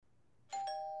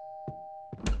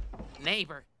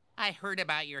Neighbor, I heard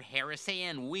about your heresy,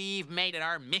 and we've made it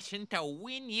our mission to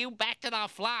win you back to the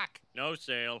flock. No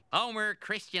sale. Homer,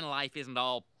 Christian life isn't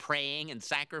all praying and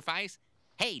sacrifice.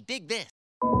 Hey, dig this.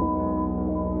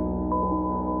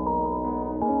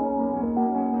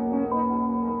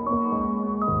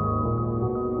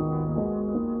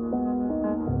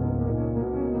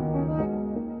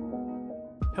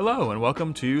 Hello, and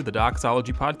welcome to the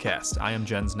Doxology Podcast. I am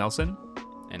Jens Nelson.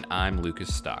 And I'm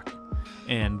Lucas Stock.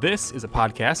 And this is a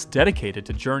podcast dedicated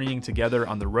to journeying together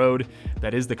on the road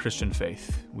that is the Christian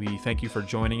faith. We thank you for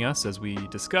joining us as we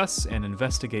discuss and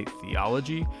investigate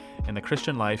theology and the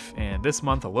Christian life, and this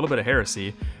month a little bit of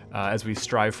heresy as we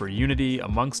strive for unity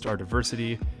amongst our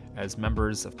diversity as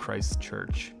members of Christ's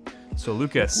church. So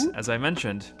Lucas, as I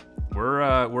mentioned,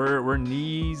 we're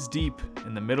knees deep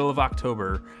in the middle of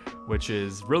October, which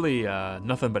is really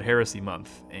nothing but heresy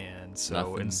month. And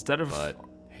so instead of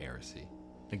heresy.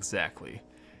 Exactly.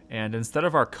 And instead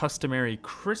of our customary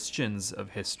Christians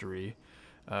of history,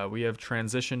 we have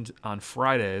transitioned on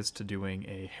Fridays to doing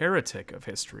a heretic of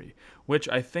history, which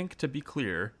I think, to be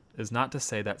clear, is not to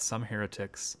say that some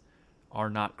heretics are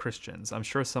not Christians. I'm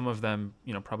sure some of them,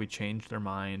 probably changed their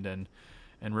mind and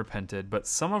repented, but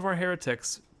some of our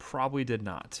heretics probably did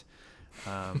not.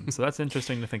 So that's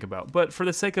interesting to think about. But for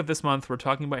the sake of this month, we're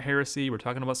talking about heresy. We're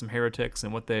talking about some heretics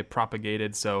and what they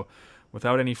propagated. So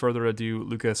without any further ado,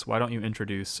 Lucas, why don't you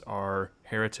introduce our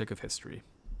heretic of history?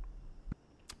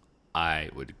 I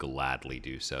would gladly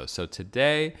do so. So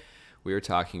today we are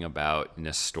talking about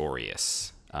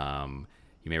Nestorius. You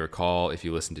may recall, if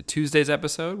you listened to Tuesday's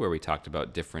episode where we talked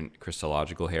about different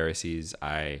Christological heresies,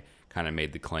 I kind of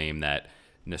made the claim that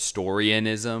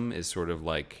Nestorianism is sort of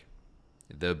like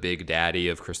the big daddy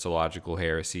of Christological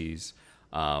heresies.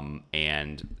 And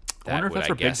I wonder if that's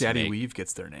where Big Daddy Weave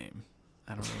gets their name.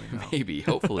 I don't really know. Maybe,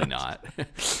 hopefully not.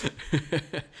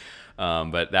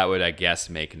 But that would, I guess,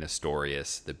 make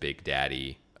Nestorius the big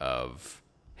daddy of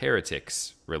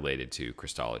heretics related to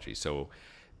Christology. So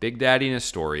Big Daddy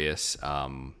Nestorius,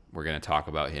 we're going to talk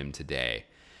about him today.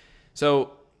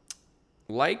 So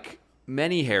like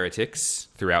many heretics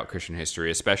throughout Christian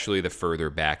history, especially the further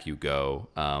back you go,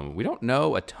 we don't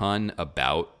know a ton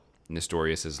about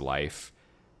Nestorius's life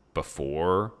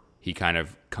before he kind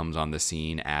of comes on the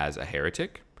scene as a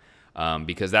heretic,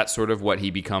 because that's sort of what he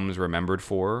becomes remembered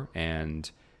for, and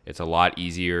it's a lot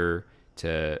easier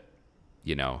to,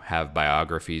 have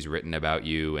biographies written about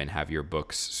you and have your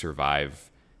books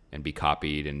survive and be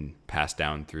copied and passed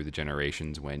down through the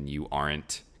generations when you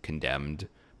aren't condemned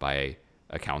by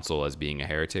a council as being a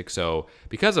heretic. So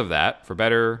because of that, for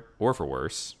better or for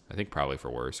worse, I think probably for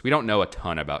worse, we don't know a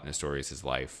ton about Nestorius'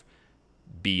 life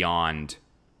beyond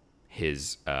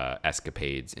his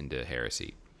escapades into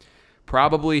heresy.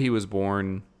 Probably he was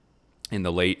born in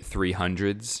the late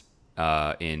 300s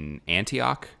in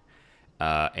Antioch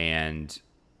and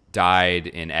died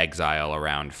in exile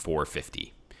around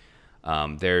 450.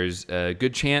 There's a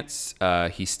good chance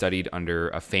he studied under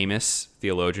a famous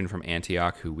theologian from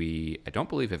Antioch who I don't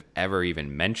believe have ever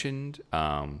even mentioned.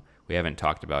 We haven't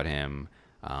talked about him.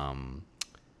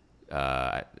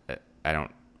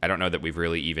 I don't know that we've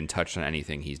really even touched on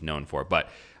anything he's known for,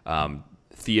 but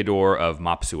Theodore of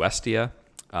Mopsuestia.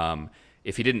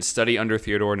 If he didn't study under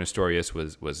Theodore, Nestorius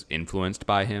was influenced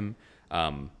by him.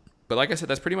 But like I said,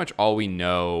 that's pretty much all we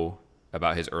know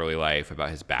about his early life,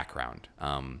 about his background.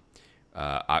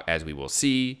 As we will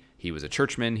see, he was a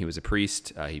churchman, he was a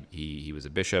priest, he was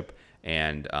a bishop,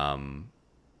 and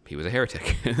he was a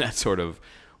heretic. That's sort of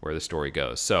where the story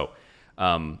goes. So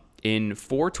in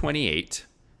 428,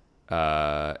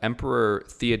 Emperor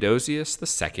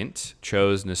Theodosius II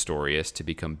chose Nestorius to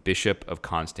become Bishop of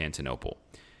Constantinople,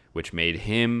 which made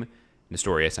him,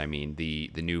 Nestorius, the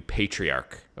new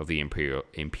patriarch of the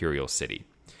imperial city.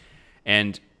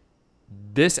 And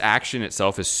this action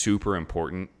itself is super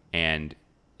important, and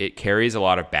it carries a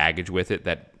lot of baggage with it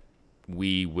that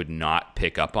we would not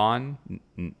pick up on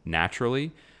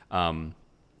naturally,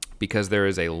 because there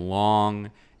is a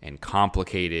long and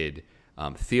complicated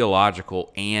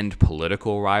theological and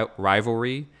political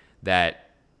rivalry that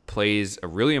plays a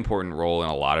really important role in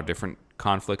a lot of different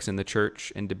conflicts in the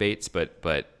church and debates,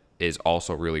 but is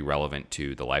also really relevant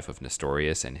to the life of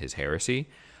Nestorius and his heresy.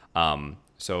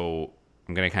 So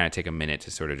I'm going to kind of take a minute to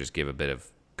sort of just give a bit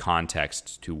of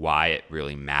context to why it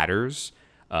really matters,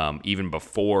 even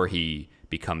before he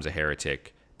becomes a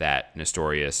heretic, that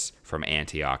Nestorius from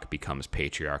Antioch becomes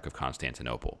Patriarch of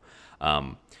Constantinople.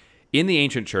 In the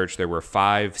ancient church, there were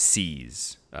 5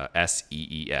 sees,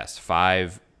 S-E-E-S,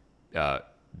 5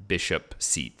 bishop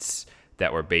seats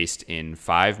that were based in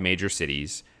 5 major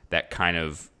cities that kind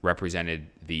of represented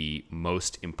the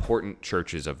most important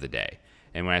churches of the day.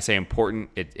 And when I say important,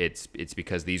 it's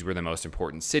because these were the most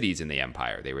important cities in the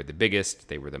empire. They were the biggest,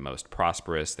 they were the most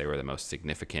prosperous, they were the most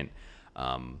significant.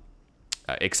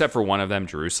 Except for one of them,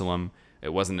 Jerusalem.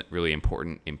 It wasn't really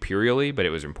important imperially, but it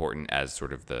was important as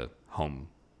sort of the home,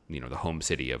 the home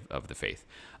city of the faith.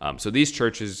 So these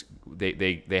churches,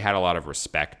 they had a lot of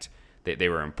respect. They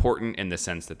were important in the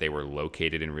sense that they were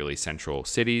located in really central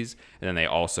cities, and then they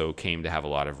also came to have a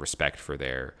lot of respect for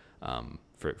their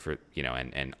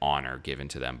and honor given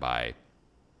to them by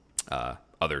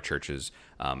other churches,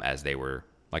 as they were,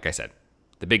 like I said,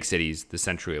 the big cities, the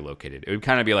centrally located. It would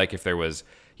kind of be like if there was,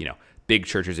 big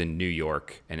churches in New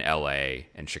York and LA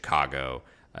and Chicago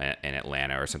and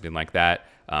Atlanta or something like that.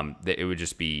 It would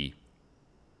just be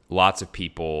lots of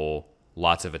people,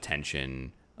 lots of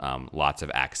attention, lots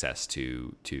of access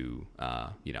to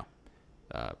what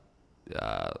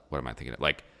am I thinking of?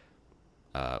 Like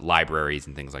libraries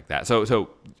and things like that. So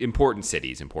important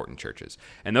cities, important churches.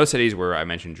 And those cities were, I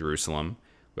mentioned Jerusalem.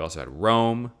 We also had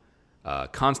Rome,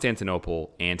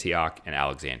 Constantinople, Antioch, and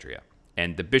Alexandria.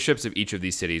 And the bishops of each of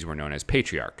these cities were known as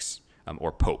patriarchs,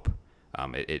 or pope.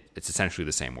 It's essentially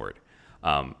the same word.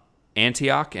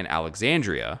 Antioch and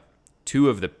Alexandria, two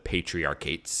of the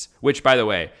patriarchates, which, by the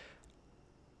way,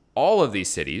 all of these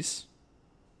cities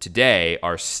today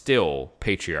are still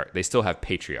patriarch. They still have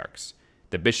patriarchs.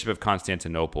 The Bishop of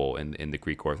Constantinople in the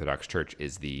Greek Orthodox Church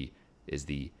is the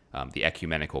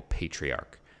ecumenical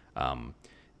patriarch.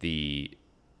 The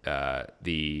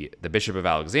Bishop of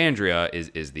Alexandria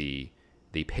is the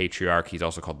patriarch. He's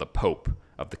also called the Pope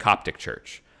of the Coptic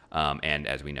Church. And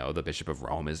as we know, the Bishop of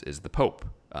Rome is the Pope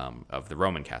of the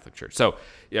Roman Catholic Church. So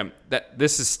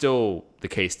this is still the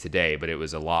case today, but it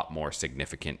was a lot more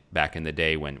significant back in the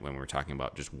day when we were talking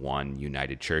about just one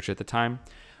united church at the time.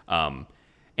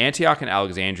 Antioch and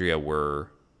Alexandria were,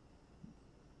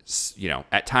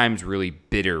 at times really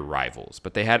bitter rivals,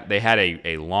 but they had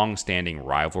a long-standing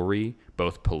rivalry,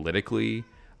 both politically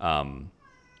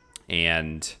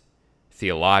and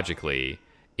theologically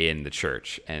in the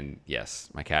church. And yes,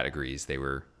 my cat agrees, they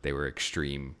were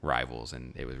extreme rivals,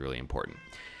 and it was really important.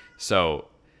 So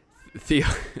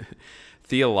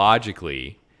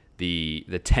theologically,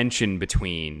 the tension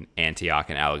between Antioch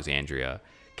and Alexandria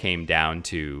came down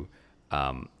to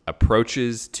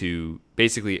approaches to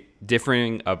basically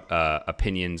differing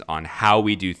opinions on how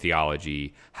we do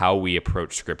theology, how we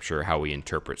approach Scripture, how we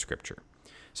interpret Scripture.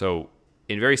 So,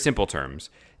 in very simple terms,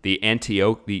 I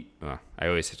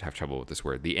always have trouble with this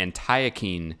word. The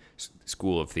Antiochene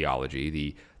school of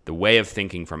theology, the way of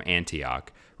thinking from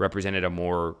Antioch, represented a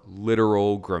more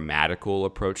literal, grammatical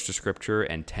approach to Scripture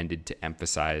and tended to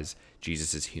emphasize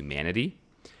Jesus' humanity.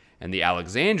 And the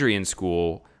Alexandrian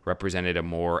school represented a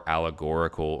more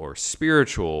allegorical or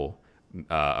spiritual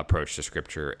approach to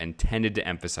Scripture and tended to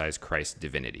emphasize Christ's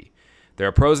divinity. There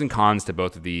are pros and cons to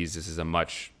both of these.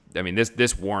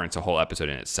 This warrants a whole episode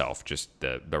in itself, just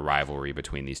the rivalry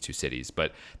between these two cities.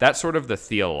 But that's sort of the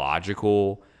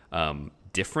theological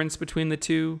difference between the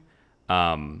two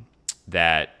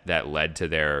that led to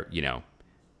their,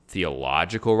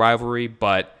 theological rivalry.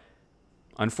 But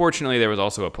unfortunately, there was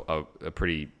also a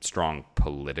pretty strong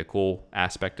political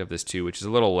aspect of this too, which is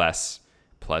a little less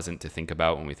pleasant to think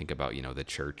about when we think about, the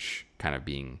church kind of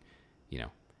being,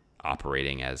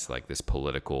 operating as like this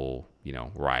political,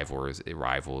 rivals.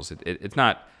 It's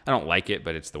not, I don't like it,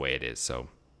 but it's the way it is. So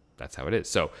that's how it is.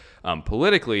 So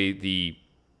politically, the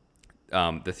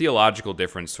theological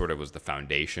difference sort of was the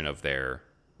foundation of their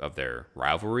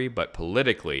rivalry, but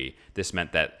politically, this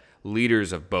meant that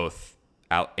leaders of both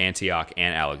Antioch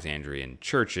and Alexandrian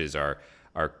churches are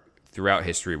throughout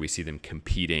history, we see them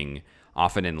competing,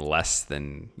 often in less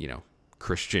than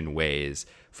Christian ways,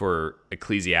 for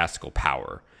ecclesiastical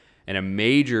power. And a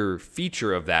major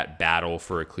feature of that battle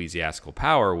for ecclesiastical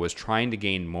power was trying to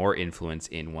gain more influence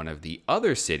in one of the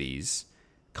other cities,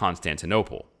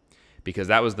 Constantinople, because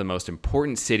that was the most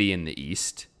important city in the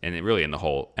East, and really in the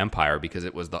whole empire, because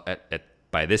it was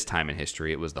by this time in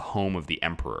history, it was the home of the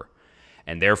emperor,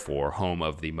 and therefore home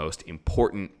of the most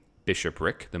important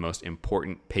bishopric, the most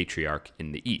important patriarch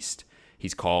in the East.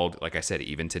 He's called, like I said,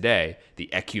 even today,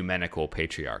 the ecumenical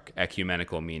patriarch.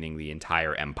 Ecumenical meaning the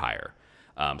entire empire.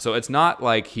 So it's not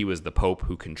like he was the pope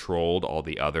who controlled all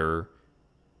the other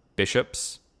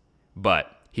bishops,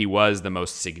 but he was the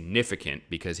most significant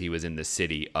because he was in the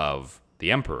city of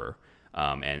the emperor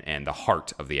and the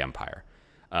heart of the empire.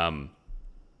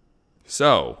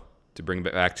 So, to bring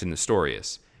it back to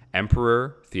Nestorius,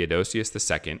 Emperor Theodosius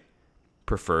II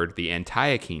preferred the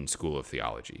Antiochene school of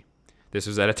theology. This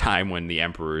was at a time when the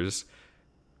emperors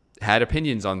had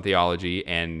opinions on theology,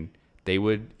 and they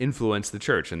would influence the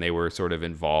church, and they were sort of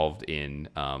involved in,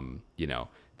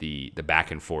 the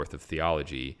back and forth of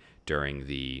theology during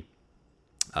the,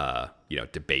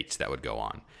 debates that would go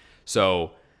on.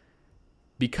 So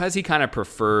because he kind of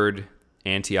preferred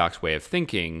Antioch's way of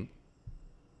thinking,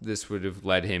 this would have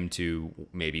led him to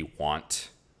maybe want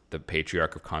the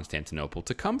Patriarch of Constantinople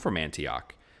to come from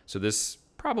Antioch. So this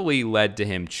probably led to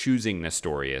him choosing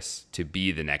Nestorius to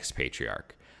be the next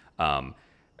patriarch.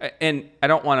 And I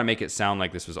don't want to make it sound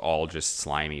like this was all just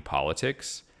slimy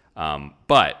politics,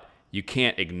 but you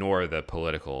can't ignore the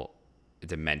political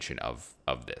dimension of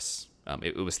this.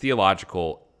 It was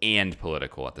theological and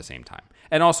political at the same time.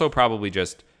 And also probably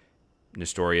just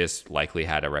Nestorius likely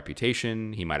had a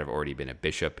reputation. He might have already been a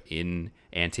bishop in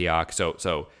Antioch.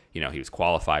 So he was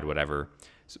qualified, whatever.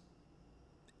 So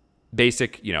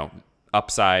basic,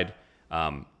 upside,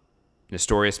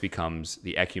 Nestorius becomes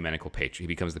the ecumenical patriarch. He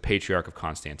becomes the Patriarch of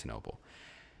Constantinople,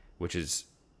 which is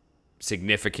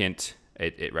significant.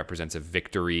 It represents a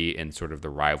victory in sort of the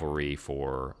rivalry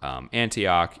for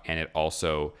Antioch, and it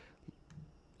also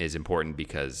is important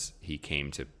because he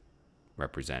came to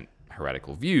represent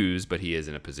heretical views, but he is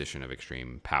in a position of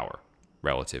extreme power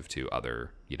relative to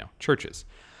other, churches.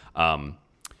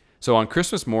 So on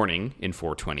Christmas morning in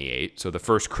 428, so the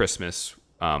first Christmas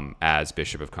as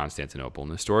Bishop of Constantinople,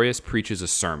 Nestorius preaches a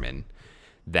sermon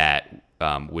that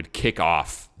would kick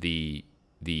off the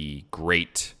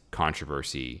great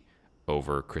controversy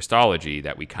over Christology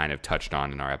that we kind of touched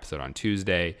on in our episode on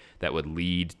Tuesday, that would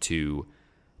lead to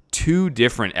two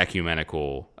different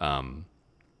ecumenical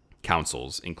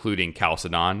councils, including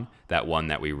Chalcedon, that one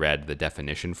that we read the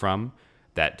definition from,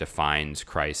 that defines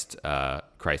Christ's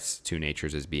two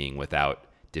natures as being without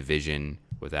division,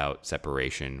 without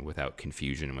separation, without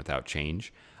confusion, and without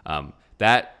change.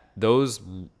 Those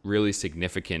really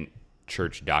significant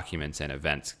church documents and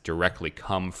events directly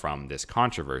come from this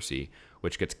controversy,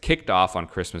 which gets kicked off on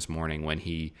Christmas morning when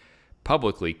he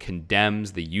publicly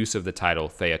condemns the use of the title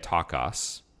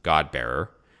Theotokos,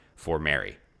 God-bearer, for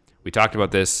Mary. We talked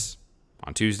about this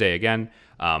on Tuesday again,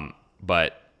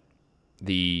 but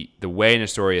the way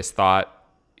Nestorius thought,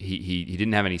 he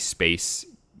didn't have any space,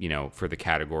 for the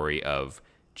category of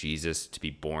Jesus to be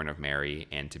born of Mary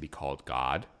and to be called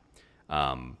God.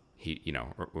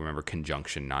 Remember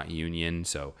conjunction, not union.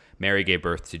 So Mary gave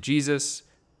birth to Jesus,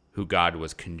 who God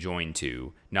was conjoined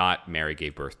to, not Mary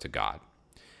gave birth to God.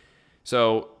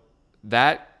 So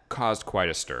that caused quite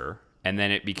a stir. And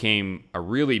then it became a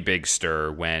really big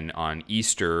stir when on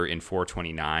Easter in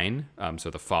 429, so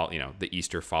the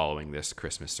Easter following this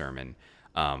Christmas sermon,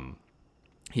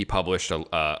 he published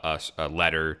a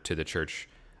letter to the church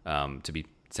to be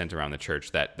sent around the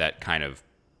church that kind of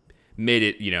made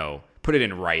it, put it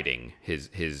in writing,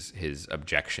 his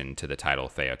objection to the title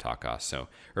Theotokos. So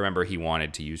remember, he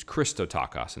wanted to use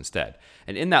Christotokos instead.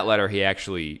 And in that letter, he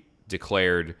actually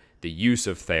declared the use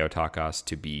of Theotokos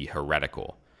to be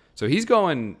heretical. So he's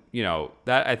going,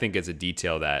 that I think is a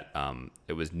detail that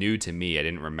it was new to me. I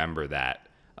didn't remember that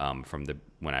from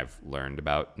when I've learned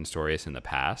about Nestorius in the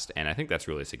past. And I think that's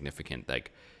really significant.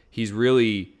 Like, he's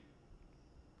going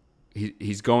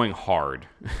hard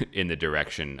in the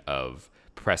direction of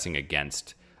pressing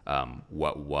against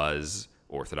what was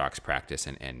Orthodox practice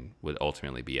and would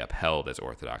ultimately be upheld as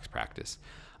Orthodox practice.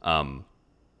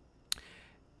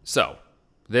 So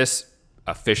this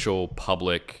official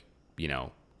public,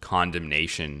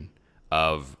 condemnation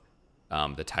of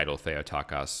the title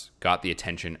Theotokos got the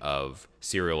attention of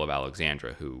Cyril of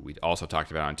Alexandria, who we also talked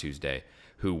about on Tuesday,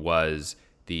 who was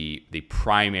the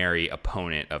primary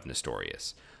opponent of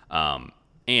Nestorius.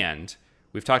 And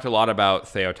we've talked a lot about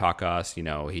Theotokos.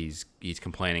 He's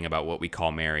complaining about what we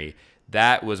call Mary.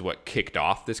 That was what kicked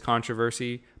off this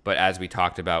controversy. But as we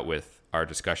talked about with our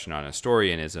discussion on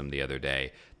Nestorianism the other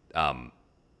day,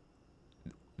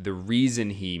 the reason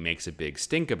he makes a big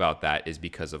stink about that is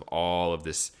because of all of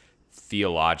this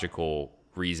theological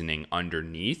reasoning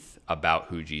underneath about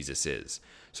who Jesus is.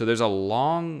 So there's a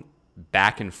long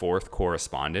back and forth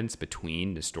correspondence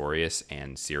between Nestorius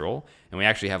and Cyril, and we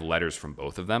actually have letters from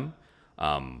both of them.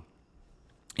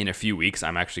 In a few weeks,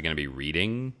 I'm actually going to be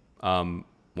reading one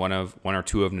or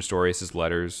two of Nestorius's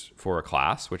letters for a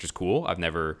class, which is cool. I've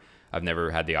never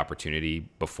had the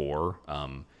opportunity before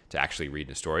to actually read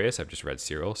Nestorius. I've just read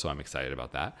Cyril, so I'm excited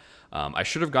about that. I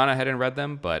should have gone ahead and read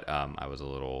them, but I was a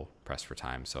little pressed for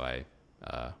time, so I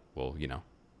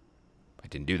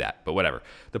didn't do that, but whatever.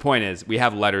 The point is, we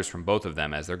have letters from both of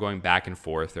them as they're going back and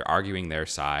forth. They're arguing their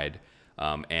side,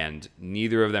 and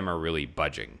neither of them are really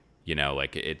budging.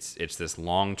 It's this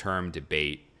long-term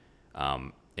debate.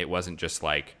 It wasn't just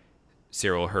like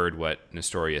Cyril heard what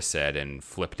Nestorius said and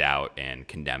flipped out and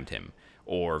condemned him,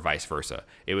 or vice versa.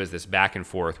 It was this back and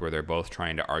forth where they're both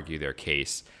trying to argue their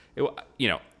case.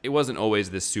 It wasn't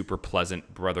always this super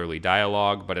pleasant brotherly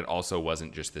dialogue, but it also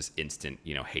wasn't just this instant,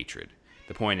 hatred.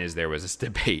 The point is there was this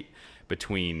debate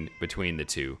between the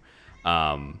two.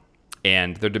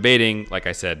 And they're debating, like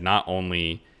I said, not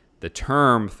only the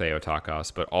term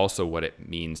Theotokos, but also what it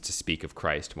means to speak of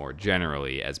Christ more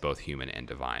generally as both human and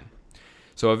divine.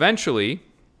 So eventually,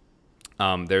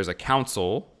 there's a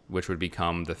council, which would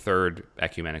become the Third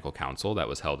Ecumenical Council that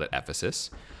was held at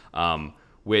Ephesus,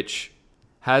 which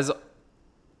has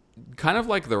kind of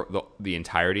like the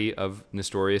entirety of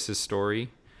Nestorius' story.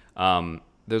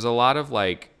 There's a lot of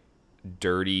like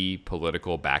dirty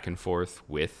political back and forth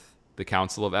with the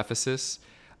Council of Ephesus,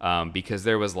 because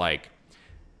there was like,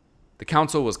 the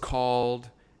council was called,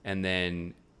 and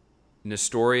then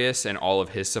Nestorius and all of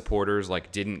his supporters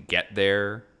like didn't get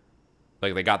there.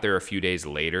 Like they got there a few days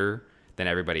later than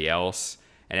everybody else,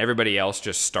 and everybody else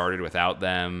just started without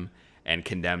them and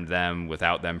condemned them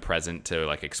without them present to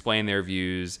like explain their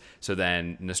views. So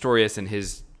then Nestorius and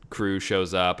his crew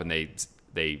shows up, and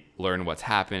they learn what's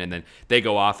happened, and then they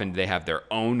go off and they have their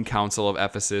own Council of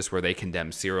Ephesus where they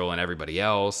condemn Cyril and everybody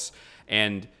else.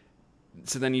 And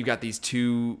so then you've got these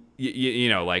two,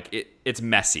 it's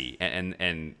messy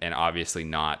and obviously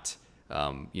not,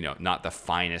 not the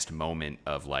finest moment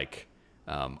of like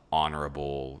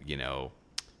honorable,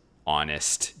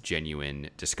 honest, genuine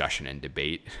discussion and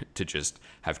debate to just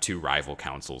have two rival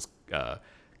councils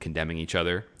condemning each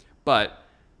other. But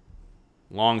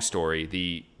long story,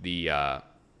 the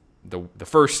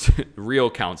first real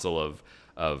council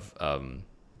of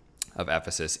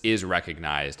Ephesus is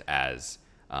recognized as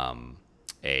one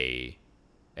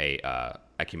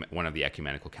of the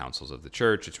ecumenical councils of the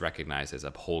church. It's recognized as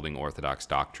upholding Orthodox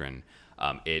doctrine.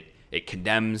 It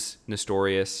condemns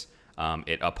Nestorius.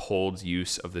 It upholds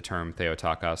use of the term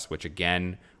Theotokos, which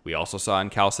again we also saw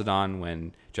in Chalcedon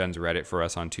when Jens read it for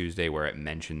us on Tuesday, where it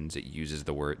uses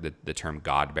the term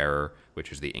God-bearer,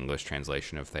 which is the English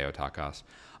translation of Theotokos.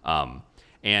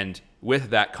 And with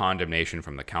that condemnation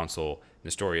from the council,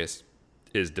 Nestorius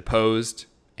is deposed,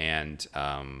 and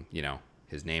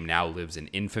his name now lives in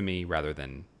infamy rather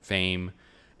than fame.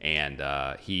 And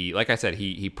he, like I said,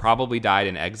 he probably died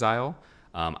in exile.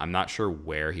 I'm not sure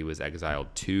where he was exiled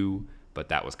to, but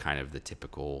that was kind of the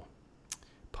typical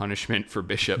punishment for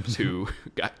bishops who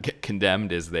get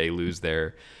condemned, is they lose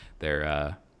their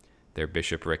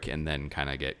bishopric and then kind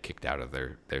of get kicked out of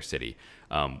their city,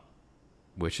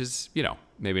 which is,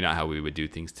 maybe not how we would do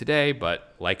things today,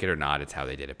 but like it or not, it's how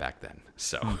they did it back then.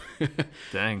 So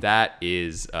Dang. That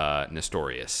is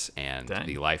Nestorius and Dang.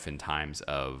 the life and times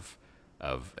of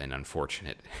an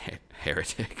unfortunate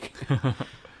heretic.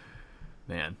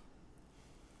 Man,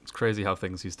 it's crazy how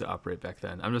things used to operate back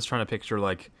then. I'm just trying to picture,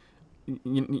 like,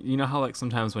 you know how, like,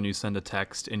 sometimes when you send a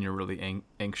text and you're really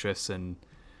anxious and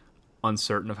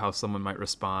uncertain of how someone might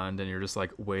respond, and you're just,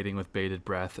 like, waiting with bated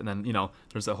breath, and then,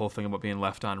 there's that whole thing about being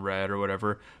left on read or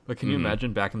whatever. But can you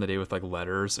imagine back in the day with, like,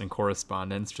 letters and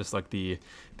correspondence, just, like, the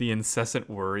incessant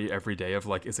worry every day of,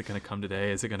 like, is it going to come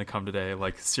today? Is it going to come today?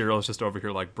 Like, Cyril's just over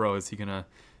here, like, bro, is he going to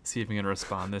see if he's going to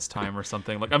respond this time or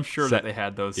something? Like, I'm sure that they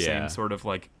had those same sort of,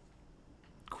 like,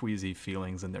 queasy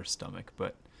feelings in their stomach.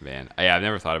 But man, I've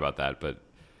never thought about that. But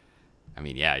I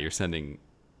mean, yeah, you're sending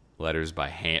letters by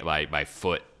hand, by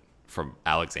foot from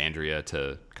Alexandria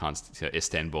to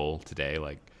Istanbul today,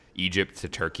 like Egypt to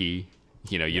Turkey.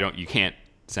 You can't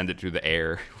send it through the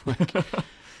air.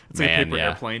 It's like a paper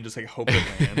airplane, just like hope it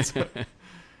lands.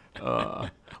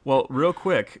 Well, real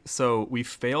quick, so we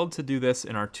failed to do this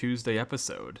in our Tuesday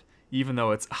episode, even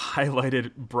though it's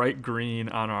highlighted bright green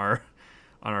on our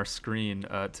screen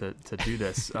to do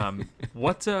this.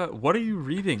 What are you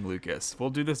reading, Lucas?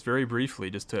 We'll do this very briefly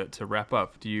just to wrap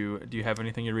up. Do you have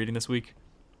anything you're reading this week?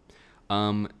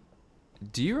 Do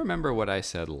you remember what I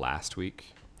said last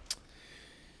week?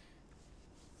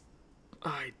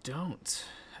 I don't.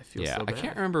 I feel so bad. I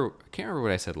can't remember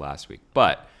what I said last week,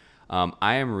 but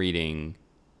I am reading.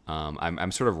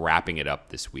 I'm sort of wrapping it up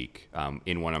this week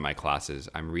in one of my classes.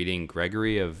 I'm reading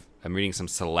some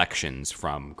selections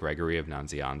from Gregory of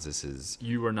Nazianzus's.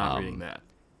 You are not reading that.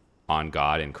 On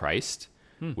God and Christ,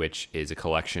 which is a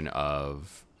collection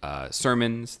of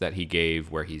sermons that he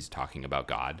gave where he's talking about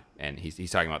God, and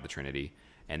he's talking about the Trinity.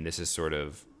 And this is sort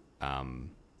of a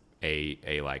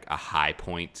high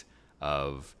point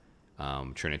of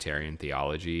Trinitarian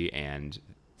theology, and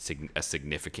a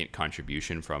significant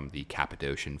contribution from the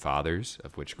Cappadocian Fathers,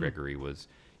 of which Gregory was,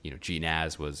 G.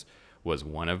 Naz was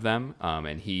one of them.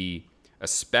 And he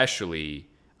especially,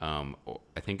 I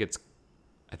think it's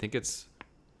I think it's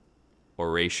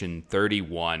Oration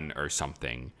 31 or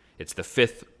something. It's the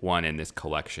fifth one in this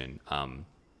collection.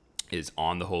 Is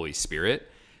on the Holy Spirit,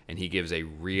 and he gives a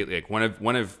really like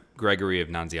one of Gregory of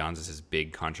Nazianzus'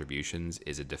 big contributions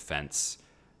is a defense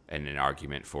and an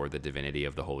argument for the divinity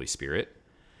of the Holy Spirit.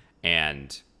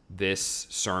 And this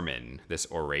sermon, this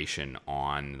oration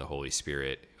on the Holy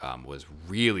Spirit, was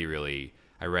really, really.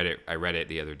 I read it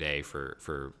the other day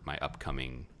for my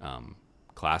upcoming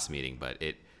class meeting, but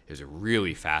it was a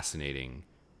really fascinating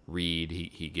read.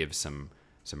 He gives some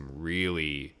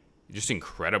really just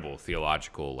incredible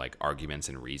theological like arguments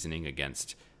and reasoning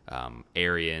against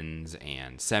Arians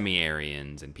and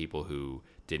semi-Arians and people who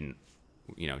didn't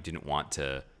want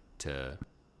to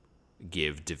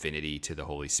give divinity to the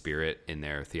Holy Spirit in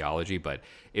their theology. But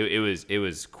it was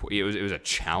a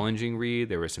challenging read.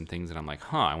 There were some things that I'm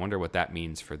like, I wonder what that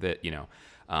means for that,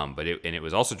 But it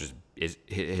was also just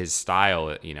his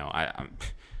style. I'm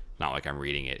not like I'm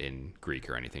reading it in Greek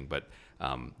or anything, but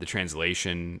the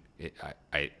translation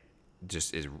I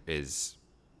just is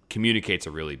communicates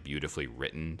a really beautifully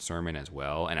written sermon as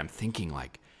well. And I'm thinking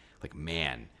like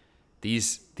man,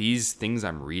 these things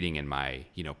I'm reading in my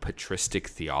patristic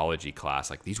theology class,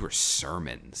 like these were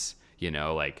sermons.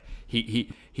 Like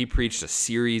he preached a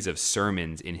series of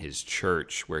sermons in his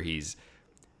church where he's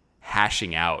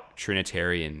hashing out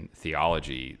Trinitarian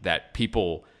theology that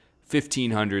people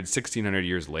 1,500, 1,600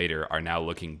 years later are now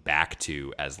looking back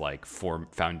to as like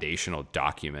foundational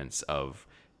documents of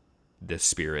the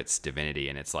Spirit's divinity.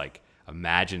 And it's like,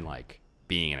 imagine like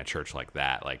being in a church like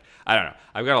that. Like, I don't know.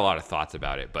 I've got a lot of thoughts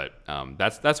about it, but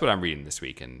that's what I'm reading this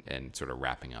week and sort of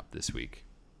wrapping up this week.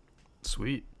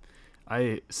 Sweet.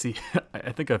 I see.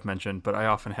 I think I've mentioned, but I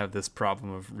often have this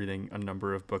problem of reading a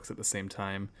number of books at the same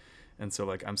time. And so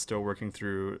like I'm still working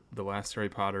through The Last Harry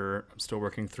Potter. I'm still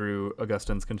working through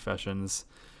Augustine's Confessions.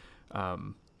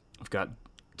 I've got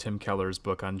Tim Keller's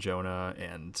book on Jonah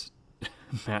and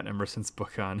Matt Emerson's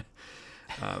book on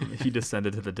He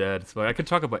Descended to the Dead. So I could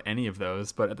talk about any of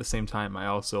those, but at the same time, I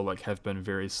also like have been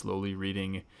very slowly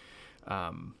reading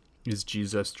Is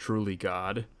Jesus Truly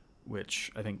God?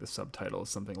 Which I think the subtitle is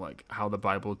something like How the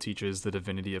Bible Teaches the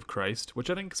Divinity of Christ,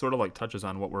 which I think sort of like touches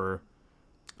on what we're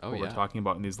talking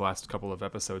about in these last couple of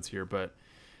episodes here. But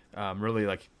really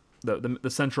like the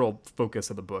central focus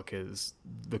of the book is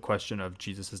the question of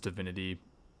Jesus's divinity.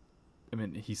 I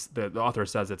mean, the author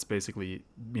says it's basically,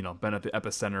 been at the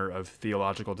epicenter of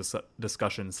theological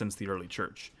discussion since the early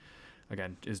church.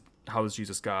 Again, how is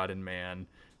Jesus God and man?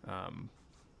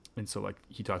 And so like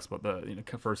he talks about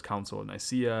the first council of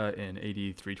Nicaea in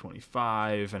AD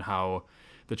 325 and how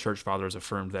the church fathers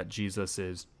affirmed that Jesus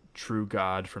is true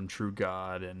God from true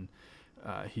God. And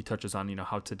he touches on,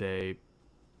 how today,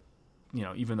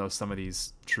 even though some of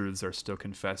these truths are still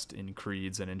confessed in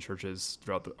creeds and in churches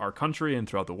throughout our country and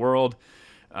throughout the world,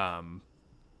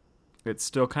 it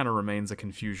still kind of remains a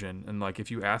confusion. And like,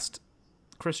 if you asked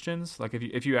Christians, like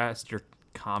if you asked your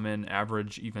common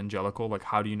average evangelical, like,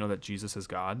 how do you know that Jesus is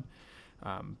God?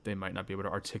 They might not be able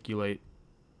to articulate,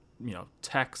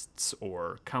 texts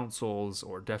or councils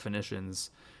or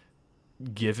definitions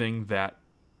giving that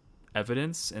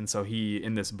evidence. And so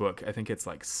in this book, I think it's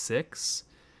like 6.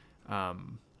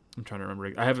 I'm trying to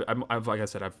remember. I've like I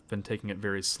said, I've been taking it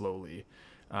very slowly,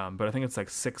 but I think it's like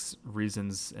 6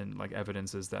 reasons and like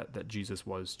evidences that Jesus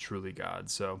was truly God.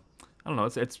 So I don't know.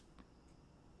 It's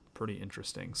pretty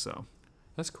interesting. So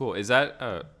that's cool. Is that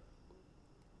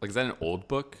an old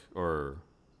book or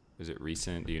is it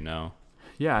recent? Do you know?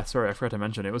 Yeah, sorry, I forgot to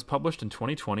mention it was published in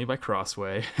 2020 by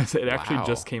Crossway. It actually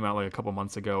just came out like a couple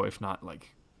months ago, if not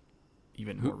like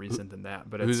even more recent than that.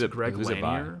 But it's Greg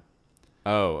Lanier.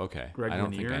 Oh, okay. Greg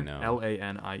Lanier, think I know.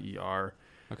 Lanier.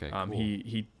 Okay,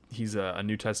 cool. He's a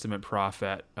New Testament prof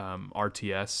at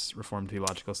RTS, Reformed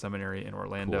Theological Seminary in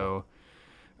Orlando.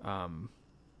 Cool.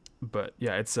 But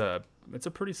yeah, it's a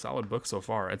pretty solid book so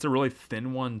far. It's a really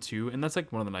thin one too, and that's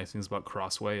like one of the nice things about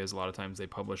Crossway is a lot of times they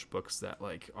publish books that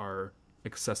like are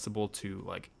accessible to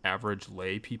like average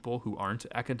lay people who aren't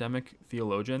academic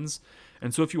theologians.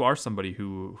 And so if you are somebody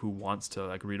who wants to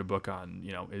like read a book on,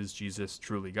 is Jesus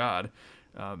truly God,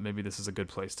 maybe this is a good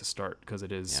place to start because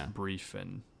it is brief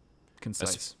and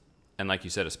concise. And like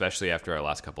you said, especially after our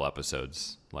last couple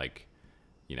episodes, like,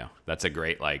 that's a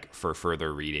great like for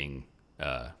further reading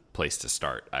place to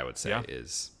start, I would say,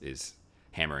 is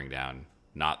hammering down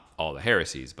not all the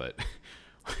heresies, but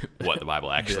what the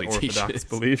Bible actually teaches. Orthodox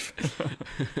belief.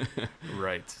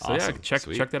 Right. So awesome.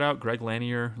 Check that out. Greg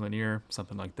Lanier,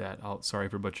 something like that. Sorry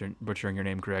for butchering your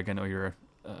name, Greg. I know you're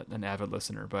an avid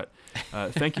listener. But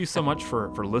thank you so much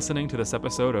for listening to this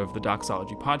episode of the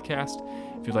Doxology Podcast.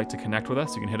 If you'd like to connect with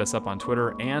us, you can hit us up on Twitter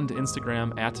and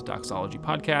Instagram at Doxology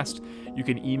Podcast. You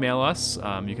can email us.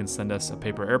 You can send us a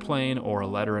paper airplane or a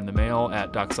letter in the mail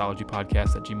at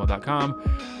doxologypodcast@gmail.com.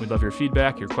 We'd love your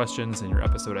feedback, your questions, and your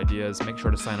episode ideas. Make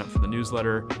sure to sign up for the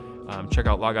newsletter. Check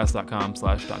out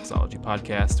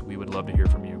logos.com/doxologypodcast. We would love to hear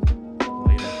from you.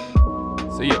 Later.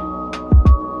 See ya.